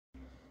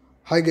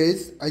Hi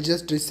guys, I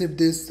just received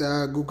this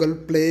Google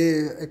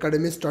Play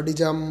Academy Study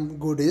Jam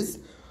goodies.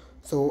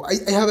 So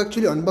I have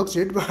actually unboxed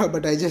it,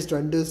 but I just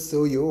want to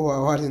show you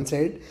what's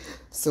inside.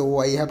 So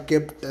I have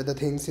kept the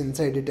things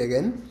inside it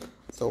again.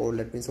 So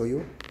let me show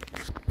you.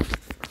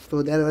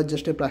 So there was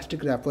just a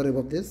plastic wrapper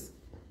above this,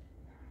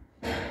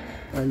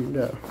 and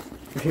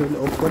if you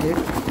will open it,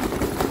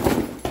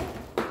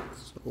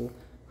 so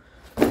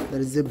there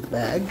is a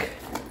bag,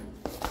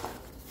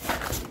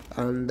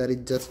 and there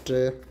is just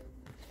a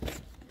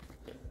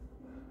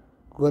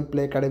Google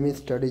Play Academy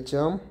Study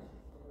Jam,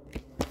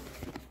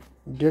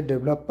 dear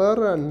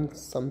developer, and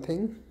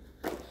something.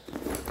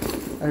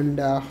 And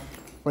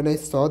when I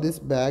saw this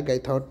bag, I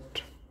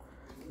thought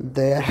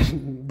there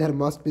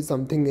must be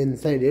something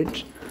inside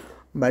it,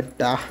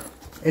 but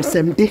it's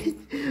empty.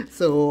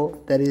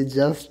 So there is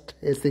just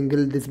a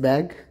single this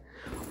bag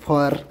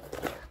for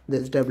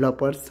these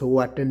developers who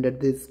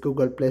attended this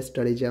Google Play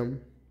Study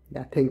Jam.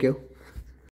 Yeah, thank you.